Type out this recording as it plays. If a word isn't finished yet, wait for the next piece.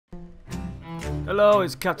Hello,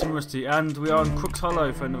 it's CaptainRusty and we are on Crooks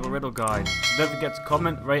Hollow for another riddle guide. So don't forget to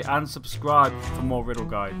comment, rate and subscribe for more riddle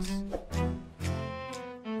guides.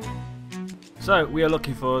 So we are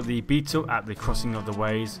looking for the Beetle at the crossing of the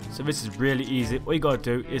ways. So this is really easy. All you gotta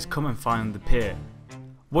do is come and find the pier.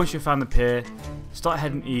 Once you've found the pier, start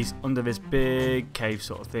heading east under this big cave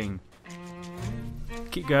sort of thing.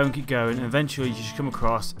 Keep going, and eventually you should come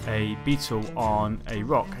across a beetle on a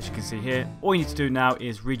rock, as you can see here. All you need to do now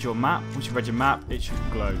is read your map. Once you read your map, it should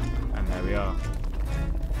glow, and there we are.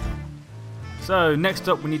 So next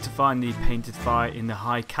up, we need to find the painted fire in the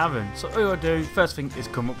high cavern. So all you gotta do, first thing is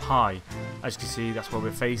come up high. As you can see, that's where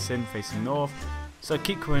we're facing north. So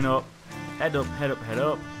keep coming up, head up, head up, head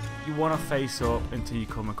up. You wanna face up until you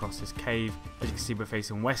come across this cave. As you can see, we're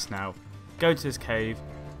facing west now. Go to this cave,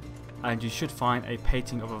 and you should find a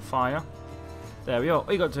painting of a fire. There we are.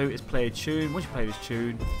 All you got to do is play a tune. Once you play this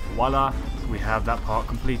tune, voila, we have that part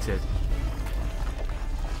completed.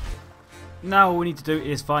 Now all we need to do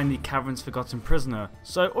is find the cavern's forgotten prisoner.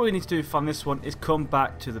 So all you need to do to find this one is come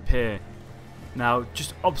back to the pier. Now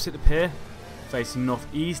just opposite the pier, facing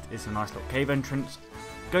northeast, is a nice little cave entrance.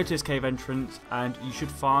 Go to this cave entrance and you should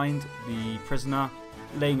find the prisoner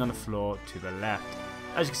laying on the floor to the left.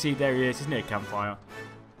 As you can see, there he is. He's near a campfire.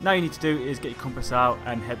 Now you need to do is get your compass out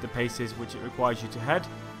and head the paces which it requires you to head.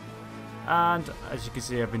 And as you can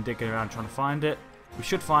see, I've been digging around trying to find it. We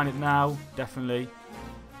should find it now, definitely.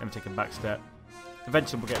 Let me take a back step.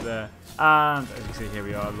 Eventually we'll get there. And as you can see, here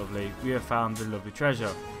we are, lovely. We have found the lovely treasure.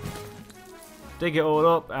 Dig it all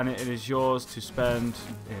up and it is yours to spend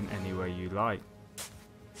in any way you like.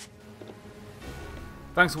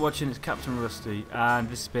 Thanks for watching, it's CaptainRusty and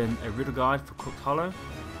this has been a riddle guide for Crooks Hollow.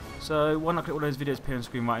 So why not click all those videos appearing on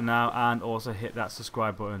screen right now and also hit that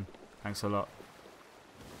subscribe button. Thanks a lot.